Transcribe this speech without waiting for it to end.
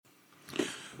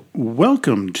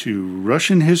Welcome to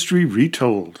Russian History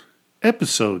Retold,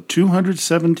 Episode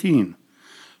 217,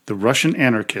 The Russian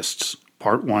Anarchists,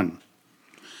 Part 1.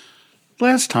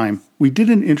 Last time, we did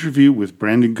an interview with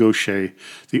Brandon Gaucher,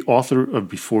 the author of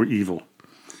Before Evil.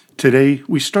 Today,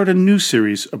 we start a new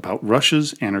series about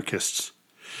Russia's anarchists.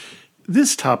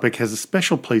 This topic has a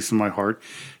special place in my heart,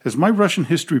 as my Russian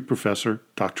history professor,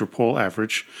 Dr. Paul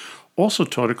Avrich, also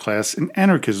taught a class in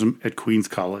anarchism at Queen's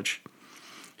College.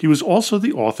 He was also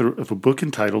the author of a book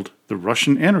entitled The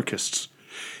Russian Anarchists.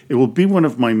 It will be one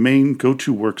of my main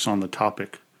go-to works on the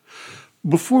topic.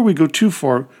 Before we go too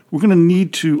far, we're going to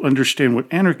need to understand what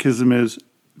anarchism is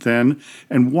then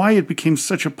and why it became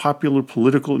such a popular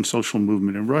political and social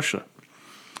movement in Russia.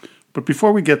 But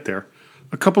before we get there,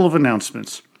 a couple of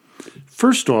announcements.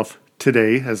 First off,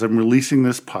 today, as I'm releasing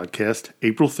this podcast,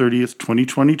 April 30th,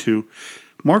 2022,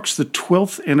 marks the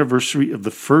 12th anniversary of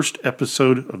the first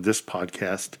episode of this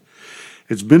podcast.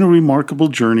 It's been a remarkable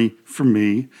journey for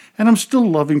me, and I'm still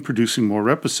loving producing more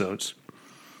episodes.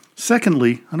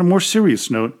 Secondly, on a more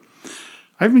serious note,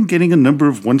 I've been getting a number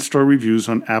of one-star reviews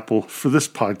on Apple for this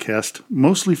podcast,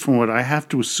 mostly from what I have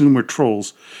to assume are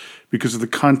trolls because of the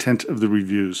content of the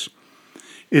reviews.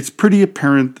 It's pretty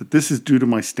apparent that this is due to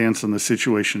my stance on the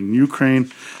situation in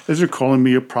Ukraine, as they're calling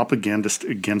me a propagandist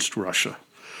against Russia.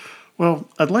 Well,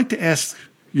 I'd like to ask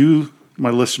you,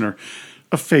 my listener,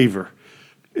 a favor,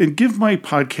 and give my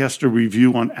podcast a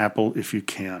review on Apple if you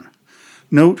can.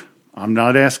 Note, I'm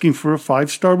not asking for a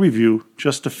 5-star review,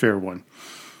 just a fair one.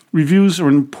 Reviews are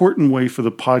an important way for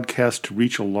the podcast to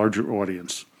reach a larger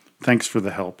audience. Thanks for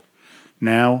the help.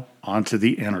 Now, on to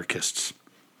the anarchists.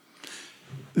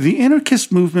 The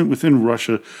anarchist movement within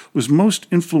Russia was most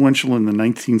influential in the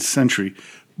 19th century,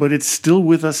 but it's still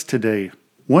with us today.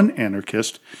 One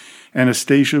anarchist,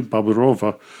 Anastasia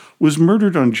Baburova, was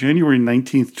murdered on January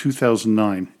 19,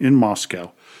 2009, in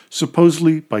Moscow,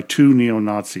 supposedly by 2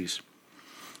 neo-Nazis.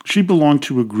 She belonged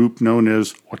to a group known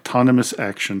as Autonomous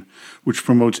Action, which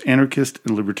promotes anarchist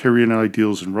and libertarian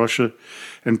ideals in Russia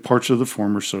and parts of the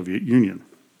former Soviet Union.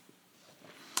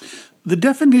 The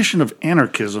definition of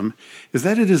anarchism is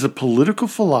that it is a political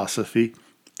philosophy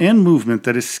and movement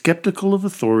that is skeptical of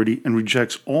authority and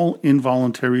rejects all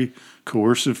involuntary,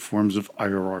 coercive forms of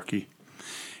hierarchy.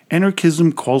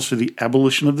 Anarchism calls for the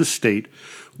abolition of the state,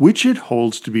 which it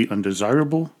holds to be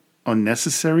undesirable,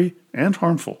 unnecessary, and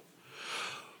harmful.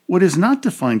 What is not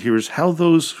defined here is how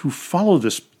those who follow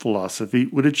this philosophy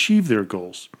would achieve their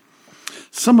goals.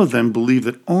 Some of them believe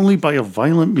that only by a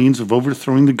violent means of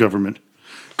overthrowing the government,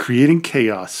 creating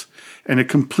chaos, and a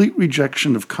complete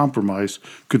rejection of compromise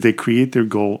could they create their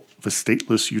goal of a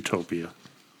stateless utopia.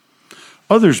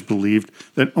 Others believed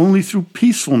that only through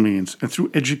peaceful means and through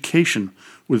education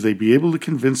would they be able to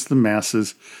convince the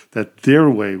masses that their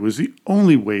way was the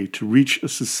only way to reach a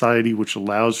society which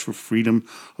allows for freedom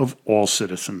of all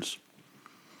citizens.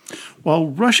 While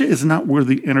Russia is not where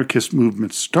the anarchist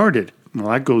movement started, well,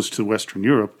 that goes to Western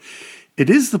Europe, it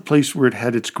is the place where it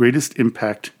had its greatest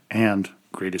impact and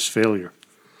greatest failure.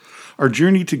 Our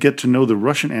journey to get to know the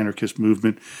Russian anarchist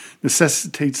movement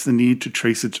necessitates the need to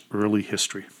trace its early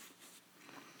history.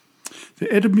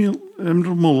 The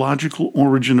etymological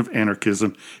origin of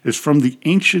anarchism is from the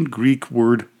ancient Greek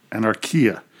word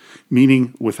anarchia,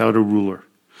 meaning without a ruler.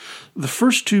 The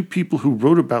first 2 people who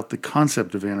wrote about the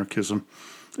concept of anarchism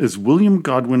is William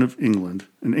Godwin of England,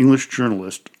 an English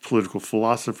journalist, political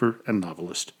philosopher, and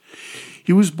novelist.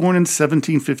 He was born in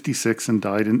 1756 and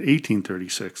died in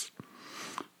 1836.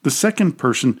 The second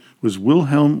person was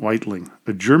Wilhelm Weitling,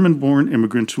 a German-born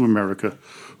immigrant to America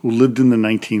who lived in the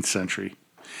 19th century.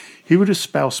 He would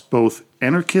espouse both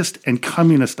anarchist and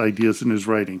communist ideas in his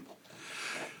writing.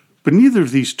 But neither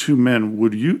of these 2 men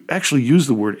would actually use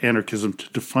the word anarchism to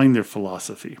define their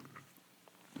philosophy.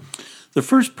 The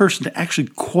first person to actually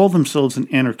call themselves an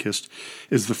anarchist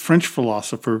is the French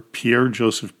philosopher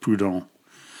Pierre-Joseph Proudhon.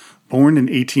 Born in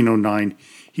 1809,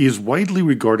 he is widely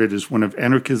regarded as one of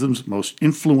anarchism's most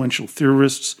influential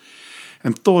theorists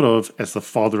and thought of as the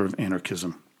father of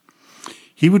anarchism.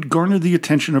 He would garner the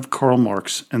attention of Karl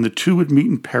Marx, and the 2 would meet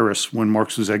in Paris when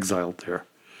Marx was exiled there.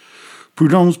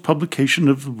 Proudhon's publication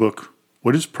of the book,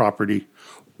 What is Property,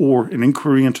 or An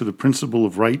Inquiry into the Principle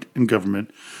of Right and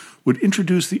Government, would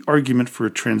introduce the argument for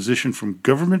a transition from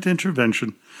government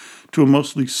intervention to a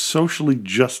mostly socially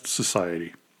just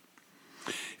society.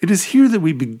 It is here that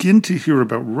we begin to hear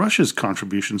about Russia's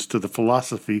contributions to the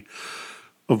philosophy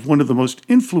of one of the most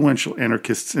influential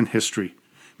anarchists in history,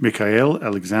 Mikhail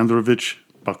Alexandrovich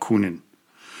Bakunin.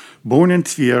 Born in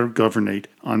Tver Governorate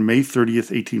on May 30th,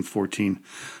 1814,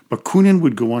 Bakunin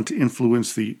would go on to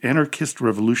influence the anarchist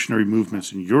revolutionary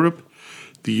movements in Europe,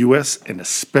 the U.S., and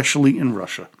especially in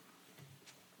Russia.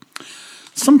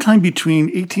 Sometime between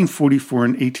 1844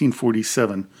 and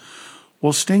 1847,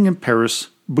 while staying in Paris,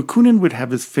 Bakunin would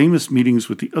have his famous meetings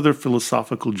with the other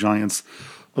philosophical giants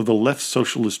of the left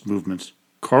socialist movements,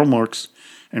 Karl Marx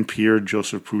and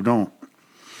Pierre-Joseph Proudhon.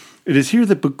 It is here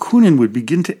that Bakunin would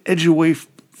begin to edge away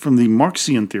from the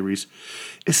Marxian theories,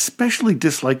 especially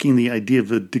disliking the idea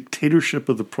of a dictatorship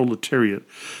of the proletariat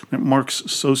that Marx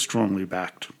so strongly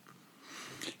backed.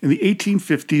 In the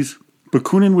 1850s,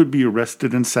 Bakunin would be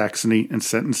arrested in Saxony and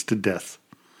sentenced to death.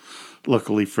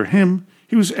 Luckily for him,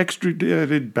 he was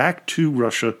extradited back to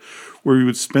Russia, where he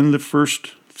would spend the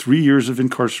first 3 years of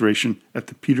incarceration at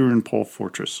the Peter and Paul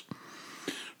Fortress.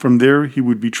 From there, he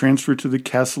would be transferred to the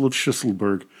castle of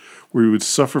Schisselburg, where he would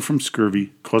suffer from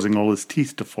scurvy, causing all his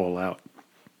teeth to fall out.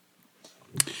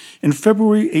 In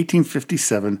February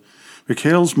 1857,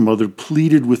 Mikhail's mother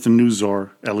pleaded with the new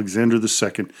Tsar, Alexander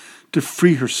II, to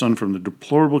free her son from the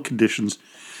deplorable conditions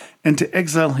and to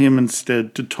exile him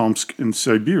instead to Tomsk in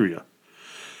Siberia.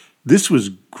 This was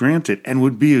granted and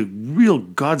would be a real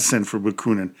godsend for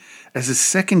Bakunin, as his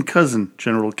second cousin,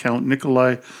 General Count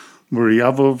Nikolai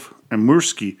Muryavov and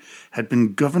Mursky, had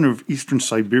been governor of eastern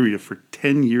Siberia for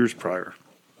 10 years prior.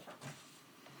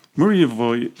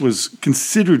 Muryavov was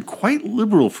considered quite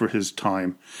liberal for his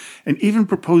time, and even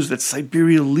proposed that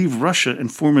Siberia leave Russia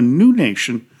and form a new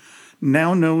nation,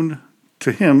 now known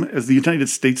to him as the United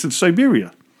States of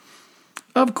Siberia.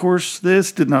 Of course,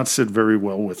 this did not sit very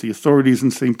well with the authorities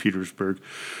in St. Petersburg,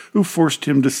 who forced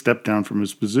him to step down from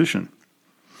his position.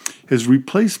 His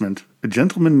replacement, a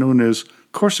gentleman known as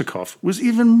Korsakov, was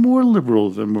even more liberal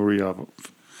than Muryavov.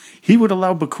 He would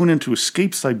allow Bakunin to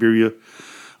escape Siberia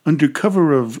under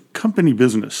cover of company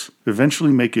business,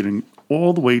 eventually making it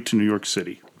all the way to New York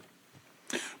City.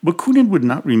 Bakunin would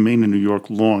not remain in New York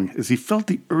long, as he felt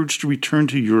the urge to return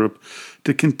to Europe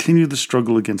to continue the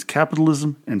struggle against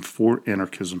capitalism and for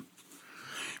anarchism.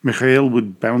 Mikhail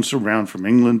would bounce around from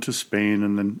England to Spain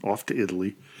and then off to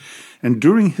Italy, and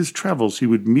during his travels he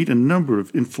would meet a number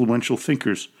of influential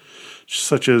thinkers,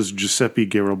 such as Giuseppe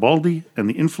Garibaldi and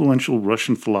the influential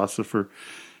Russian philosopher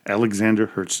Alexander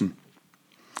Herzen.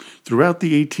 Throughout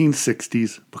the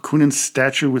 1860s, Bakunin's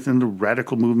stature within the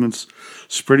radical movements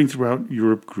spreading throughout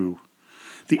Europe grew.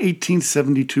 The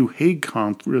 1872 Hague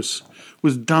Congress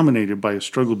was dominated by a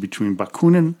struggle between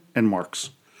Bakunin and Marx.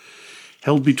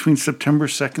 Held between September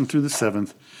 2nd through the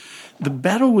 7th, the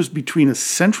battle was between a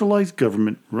centralized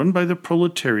government run by the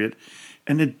proletariat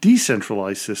and a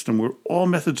decentralized system where all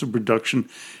methods of production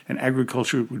and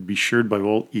agriculture would be shared by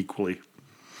all equally.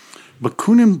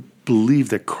 Bakunin believed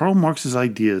that Karl Marx's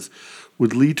ideas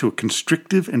would lead to a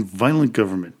constrictive and violent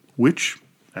government, which,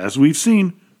 as we've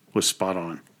seen, was spot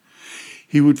on.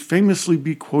 He would famously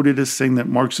be quoted as saying that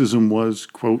Marxism was,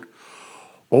 quote,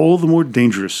 all the more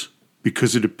dangerous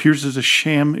because it appears as a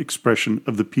sham expression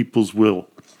of the people's will.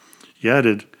 He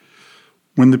added,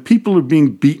 when the people are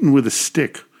being beaten with a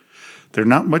stick, they're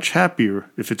not much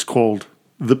happier if it's called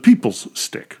the people's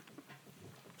stick.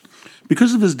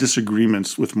 Because of his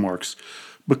disagreements with Marx,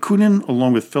 Bakunin,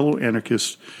 along with fellow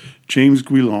anarchist James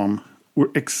Guillaume,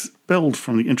 were expelled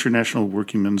from the International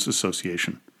Workingmen's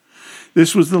Association.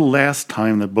 This was the last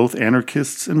time that both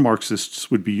anarchists and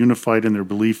Marxists would be unified in their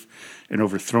belief in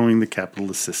overthrowing the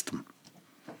capitalist system.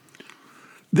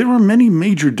 There are many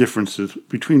major differences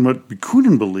between what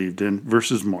Bakunin believed in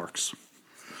versus Marx.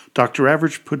 Dr.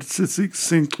 Average put it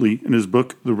succinctly in his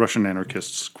book, The Russian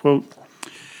Anarchists, quote,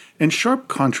 in sharp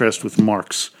contrast with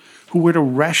Marx, who had a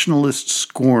rationalist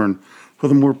scorn for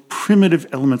the more primitive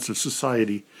elements of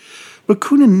society,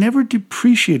 Bakunin never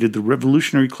depreciated the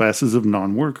revolutionary classes of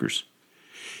non-workers.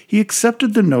 He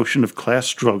accepted the notion of class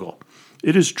struggle,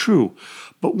 it is true,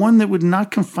 but one that would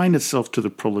not confine itself to the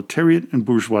proletariat and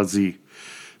bourgeoisie,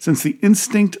 since the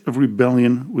instinct of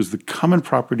rebellion was the common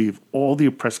property of all the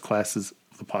oppressed classes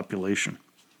of the population.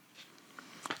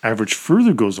 Average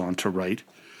further goes on to write,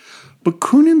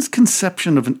 Bakunin's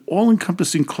conception of an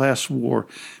all-encompassing class war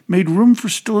made room for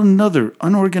still another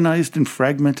unorganized and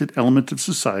fragmented element of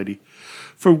society,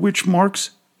 for which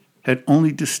Marx had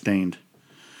only disdained.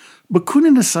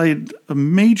 Bakunin assigned a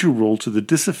major role to the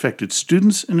disaffected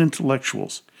students and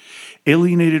intellectuals,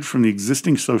 alienated from the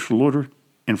existing social order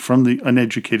and from the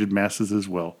uneducated masses as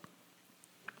well.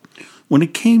 When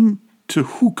it came to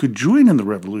who could join in the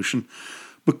revolution,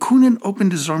 Bakunin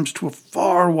opened his arms to a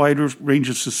far wider range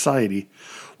of society,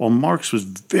 while Marx was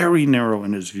very narrow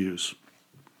in his views.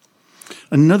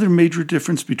 Another major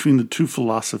difference between the two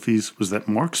philosophies was that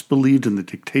Marx believed in the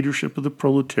dictatorship of the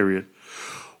proletariat,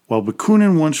 while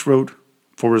Bakunin once wrote,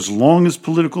 for as long as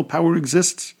political power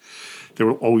exists, there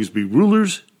will always be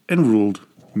rulers and ruled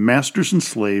masters and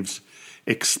slaves,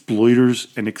 exploiters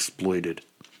and exploited.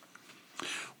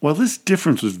 While this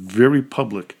difference was very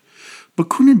public,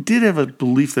 Bakunin did have a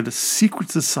belief that a secret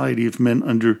society of men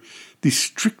under the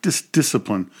strictest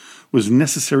discipline was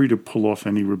necessary to pull off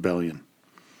any rebellion.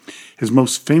 His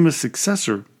most famous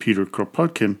successor, Peter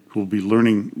Kropotkin, we're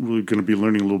going to be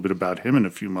learning a little bit about him in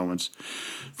a few moments,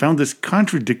 found this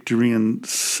contradictory and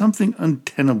something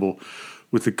untenable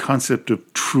with the concept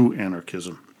of true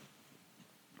anarchism.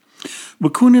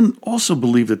 Bakunin also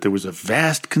believed that there was a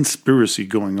vast conspiracy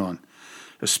going on,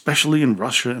 especially in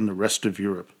Russia and the rest of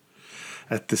Europe.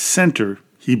 At the center,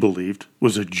 he believed,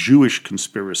 was a Jewish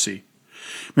conspiracy.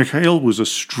 Mikhail was a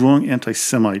strong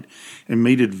anti-Semite and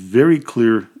made it very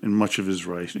clear in much of his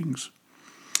writings.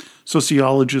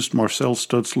 Sociologist Marcel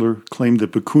Stutzler claimed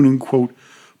that Bakunin, quote,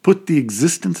 put the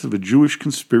existence of a Jewish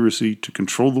conspiracy to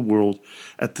control the world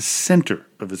at the center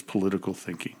of his political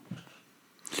thinking.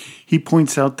 He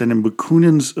points out that in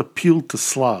Bakunin's Appeal to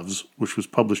Slavs, which was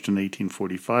published in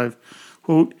 1845,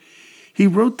 quote, he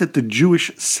wrote that the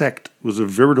Jewish sect was a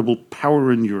veritable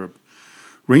power in Europe,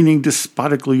 reigning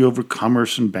despotically over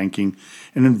commerce and banking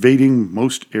and invading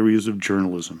most areas of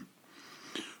journalism.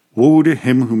 Woe to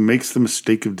him who makes the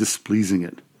mistake of displeasing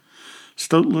it.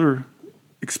 Stutzler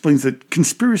explains that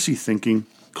conspiracy thinking,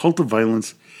 cult of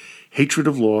violence, hatred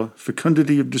of law,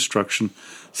 fecundity of destruction,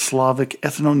 Slavic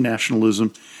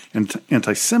ethno-nationalism, and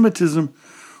anti-Semitism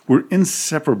were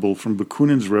inseparable from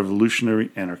Bakunin's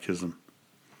revolutionary anarchism.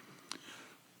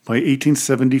 By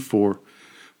 1874,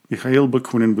 Mikhail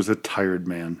Bakunin was a tired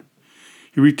man.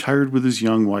 He retired with his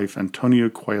young wife, Antonia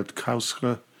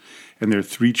Kwiatkowska, and their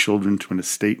 3 children to an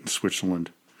estate in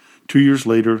Switzerland. 2 years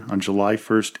later, on July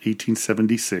 1st,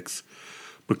 1876,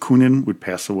 Bakunin would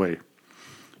pass away.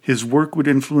 His work would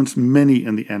influence many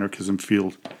in the anarchism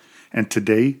field, and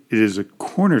today it is a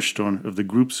cornerstone of the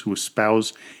groups who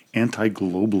espouse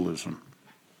anti-globalism.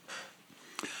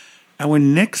 Our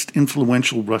next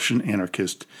influential Russian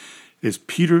anarchist is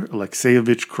Peter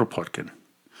Alexeyevich Kropotkin.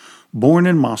 Born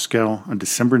in Moscow on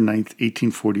December 9,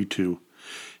 1842,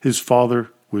 his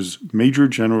father was Major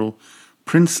General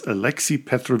Prince Alexei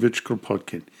Petrovich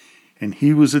Kropotkin, and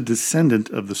he was a descendant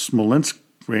of the Smolensk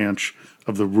branch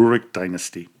of the Rurik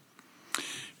dynasty.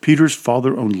 Peter's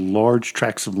father owned large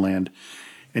tracts of land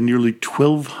and nearly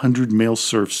 1,200 male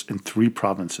serfs in 3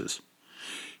 provinces.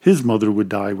 His mother would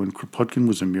die when Kropotkin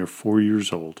was a mere 4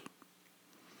 years old.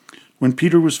 When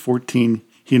Peter was 14,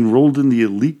 he enrolled in the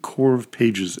elite corps of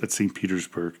pages at St.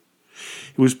 Petersburg.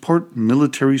 It was part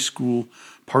military school,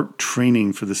 part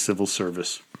training for the civil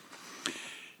service.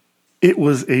 It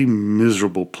was a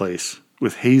miserable place,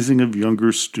 with hazing of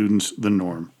younger students the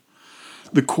norm.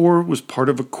 The corps was part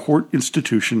of a court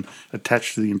institution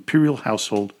attached to the imperial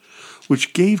household,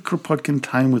 which gave Kropotkin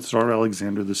time with Tsar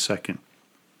Alexander II.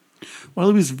 While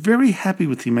he was very happy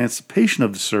with the emancipation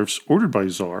of the serfs ordered by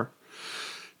Tsar,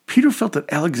 Peter felt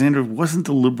that Alexander wasn't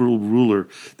the liberal ruler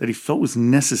that he felt was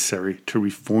necessary to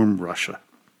reform Russia.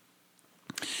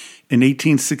 In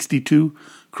 1862,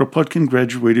 Kropotkin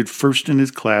graduated first in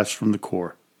his class from the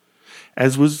corps.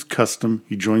 As was custom,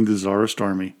 he joined the Tsarist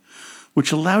army,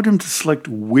 which allowed him to select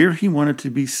where he wanted to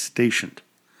be stationed.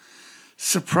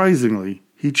 Surprisingly,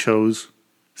 he chose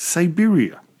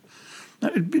Siberia. Now,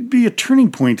 it'd be a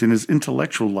turning point in his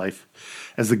intellectual life,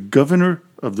 as the governor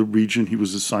of the region he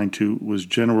was assigned to was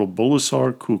General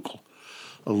Bolisar Kukl,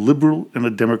 a liberal and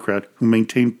a Democrat who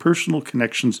maintained personal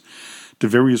connections to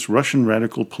various Russian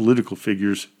radical political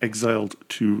figures exiled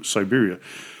to Siberia.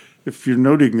 If you're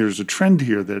noting, there's a trend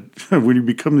here that when you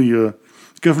become the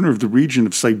governor of the region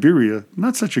of Siberia,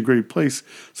 not such a great place,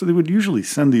 so they would usually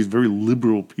send these very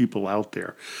liberal people out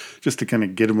there just to kind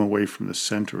of get them away from the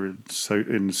center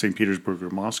in St. Petersburg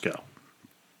or Moscow.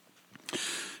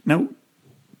 Now,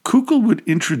 Kukl would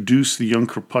introduce the young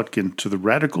Kropotkin to the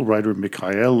radical writer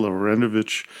Mikhail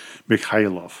Lavrentievich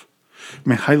Mikhailov.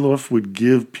 Mikhailov would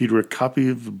give Peter a copy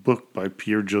of the book by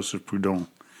Pierre-Joseph Proudhon.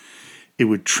 It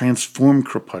would transform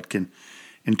Kropotkin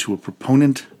into a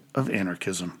proponent of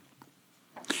anarchism.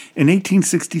 In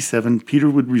 1867,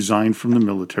 Peter would resign from the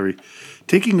military,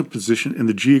 taking a position in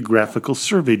the Geographical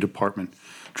Survey Department,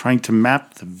 trying to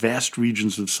map the vast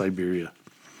regions of Siberia.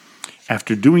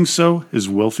 After doing so, his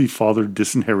wealthy father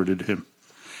disinherited him.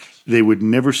 They would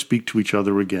never speak to each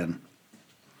other again.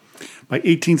 By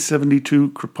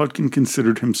 1872, Kropotkin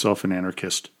considered himself an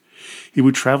anarchist. He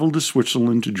would travel to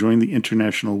Switzerland to join the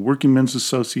International Working Men's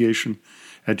Association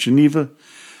at Geneva,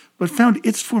 but found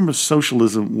its form of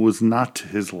socialism was not to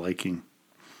his liking.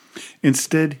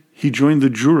 Instead, he joined the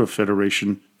Jura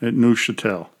Federation at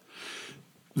Neuchâtel.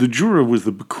 The Jura was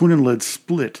the Bakunin-led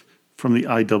split from the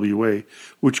IWA,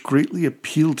 which greatly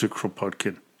appealed to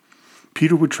Kropotkin.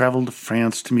 Peter would travel to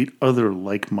France to meet other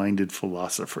like-minded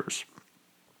philosophers.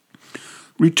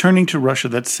 Returning to Russia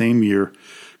that same year,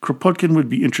 Kropotkin would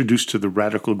be introduced to the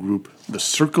radical group, the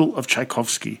Circle of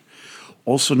Tchaikovsky,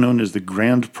 also known as the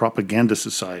Grand Propaganda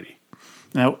Society.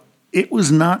 Now, it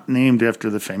was not named after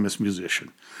the famous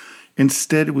musician.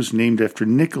 Instead, it was named after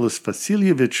Nicholas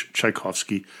Vasilyevich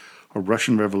Tchaikovsky, a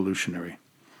Russian revolutionary.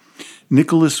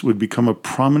 Nicholas would become a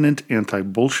prominent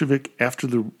anti-Bolshevik after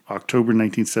the October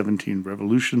 1917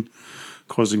 revolution,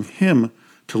 causing him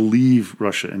to leave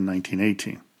Russia in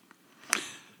 1918.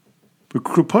 But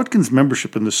Kropotkin's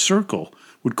membership in the Circle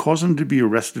would cause him to be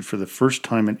arrested for the first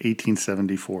time in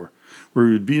 1874, where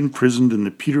he would be imprisoned in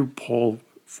the Peter Paul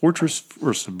Fortress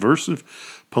for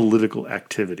subversive political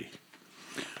activity.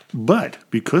 But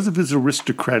because of his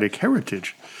aristocratic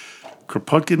heritage,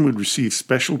 Kropotkin would receive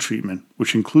special treatment,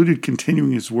 which included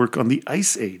continuing his work on the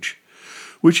Ice Age,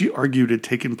 which he argued had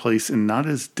taken place in not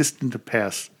as distant a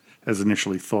past as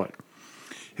initially thought.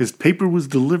 His paper was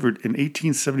delivered in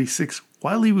 1876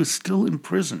 while he was still in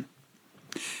prison.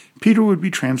 Peter would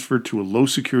be transferred to a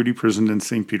low-security prison in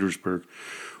St. Petersburg,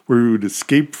 where he would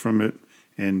escape from it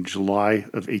in July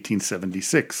of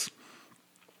 1876.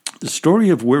 The story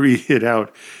of where he hid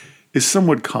out is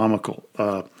somewhat comical,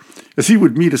 as he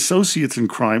would meet associates in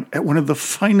crime at one of the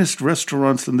finest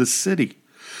restaurants in the city,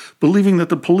 believing that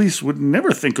the police would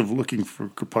never think of looking for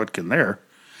Kropotkin there.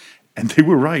 And they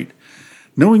were right.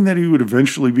 Knowing that he would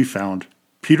eventually be found,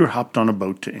 Peter hopped on a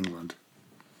boat to England.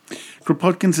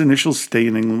 Kropotkin's initial stay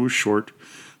in England was short,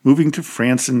 moving to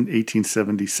France in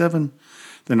 1877,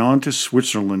 then on to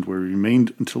Switzerland, where he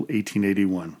remained until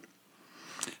 1881.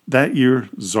 That year,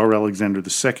 Tsar Alexander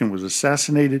II was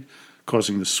assassinated,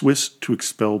 causing the Swiss to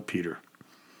expel Peter.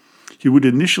 He would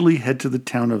initially head to the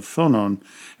town of Thonon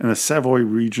in the Savoy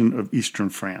region of eastern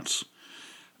France.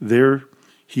 There,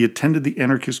 he attended the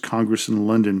Anarchist Congress in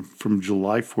London on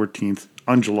July 14th,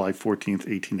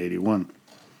 1881.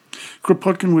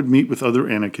 Kropotkin would meet with other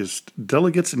anarchist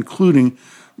delegates, including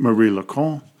Marie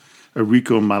Leconte,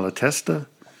 Enrico Malatesta,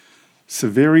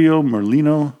 Saverio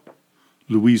Merlino,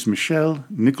 Louise Michel,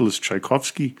 Nicholas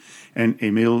Tchaikovsky, and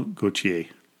Émile Gautier.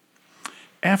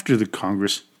 After the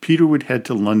Congress, Peter would head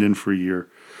to London for a year,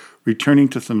 returning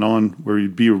to Thonon, where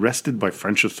he'd be arrested by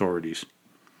French authorities.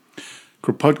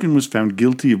 Kropotkin was found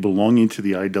guilty of belonging to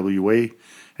the IWA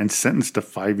and sentenced to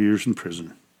 5 years in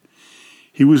prison.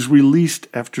 He was released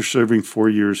after serving 4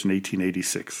 years in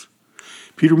 1886.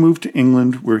 Peter moved to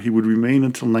England, where he would remain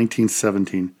until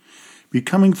 1917,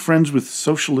 becoming friends with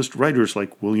socialist writers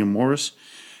like William Morris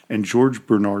and George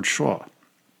Bernard Shaw.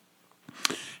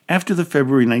 After the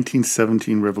February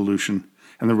 1917 revolution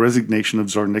and the resignation of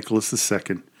Tsar Nicholas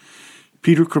II,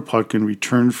 Peter Kropotkin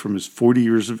returned from his 40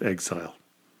 years of exile.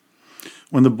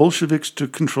 When the Bolsheviks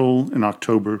took control in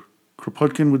October,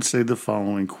 Kropotkin would say the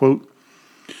following, quote,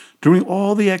 "During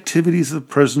all the activities of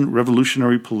the present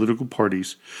revolutionary political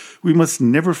parties, we must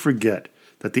never forget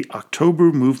that the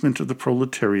October movement of the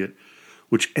proletariat,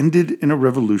 which ended in a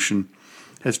revolution,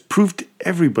 has proved to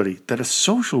everybody that a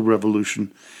social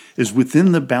revolution is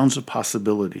within the bounds of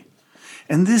possibility.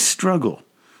 And this struggle,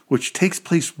 which takes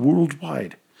place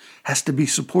worldwide, has to be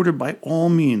supported by all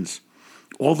means.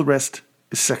 All the rest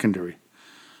is secondary.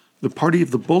 The party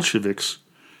of the Bolsheviks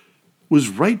was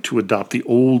right to adopt the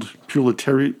old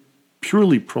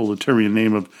purely proletarian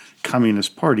name of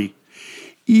Communist Party,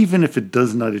 even if it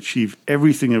does not achieve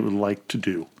everything it would like to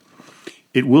do.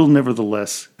 It will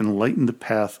nevertheless enlighten the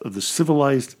path of the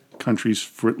civilized countries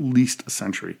for at least a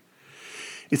century.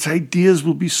 Its ideas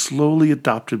will be slowly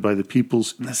adopted by the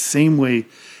peoples in the same way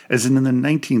as in the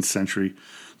 19th century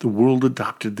the world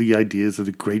adopted the ideas of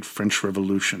the Great French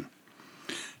Revolution.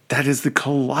 That is the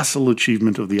colossal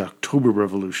achievement of the October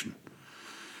Revolution.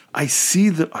 I see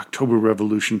the October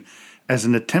Revolution as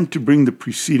an attempt to bring the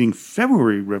preceding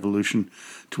February Revolution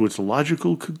to its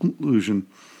logical conclusion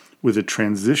with a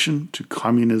transition to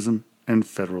communism and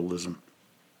federalism."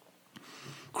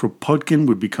 Kropotkin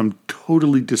would become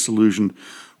totally disillusioned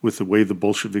with the way the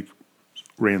Bolsheviks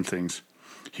ran things.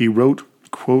 He wrote,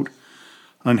 quote,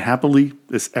 "Unhappily,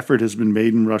 this effort has been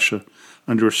made in Russia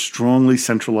under a strongly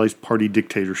centralized party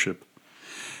dictatorship.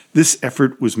 This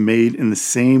effort was made in the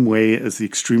same way as the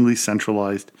extremely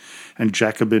centralized and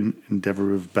Jacobin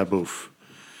endeavor of Babeuf.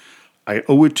 I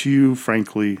owe it to you,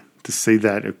 frankly, to say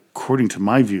that, according to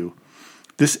my view,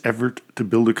 this effort to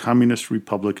build a communist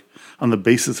republic on the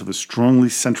basis of a strongly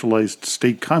centralized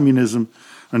state communism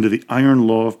under the iron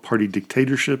law of party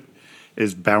dictatorship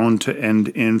is bound to end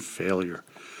in failure.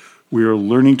 We are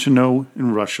learning to know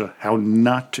in Russia how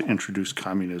not to introduce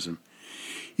communism.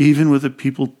 even with a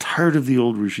people tired of the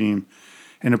old regime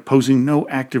and opposing no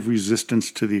active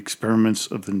resistance to the experiments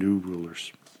of the new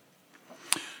rulers.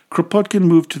 Kropotkin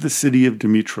moved to the city of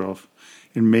Dmitrov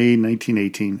in May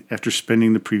 1918 after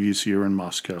spending the previous year in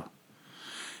Moscow.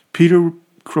 Peter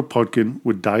Kropotkin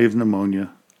would die of pneumonia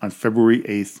on February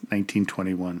 8,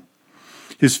 1921.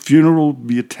 His funeral would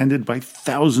be attended by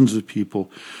thousands of people,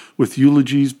 with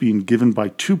eulogies being given by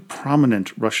two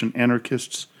prominent Russian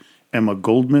anarchists, Emma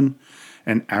Goldman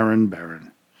and Aaron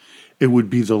Baron. It would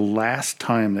be the last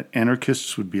time that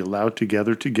anarchists would be allowed to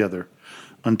gather together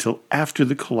until after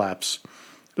the collapse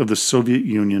of the Soviet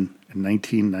Union in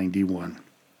 1991.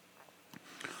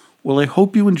 Well, I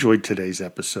hope you enjoyed today's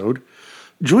episode.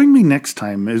 Join me next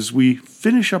time as we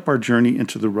finish up our journey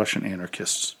into the Russian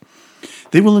anarchists.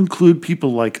 They will include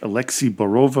people like Alexei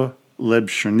Borova, Lev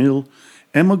Chernil,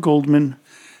 Emma Goldman,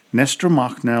 Nestor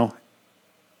Makhno,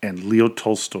 and Leo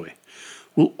Tolstoy.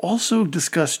 We'll also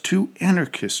discuss two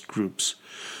anarchist groups,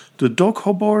 the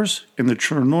Dokhobors and the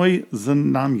Chernoi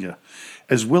Znamya,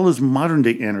 as well as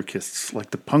modern-day anarchists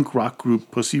like the punk rock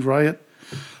group Pussy Riot,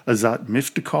 Azat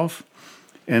Miftakov,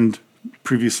 and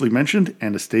previously mentioned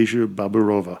Anastasia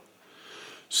Baburova.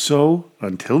 So,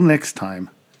 until next time,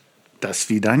 до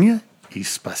свидания и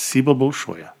спасибо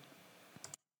большое.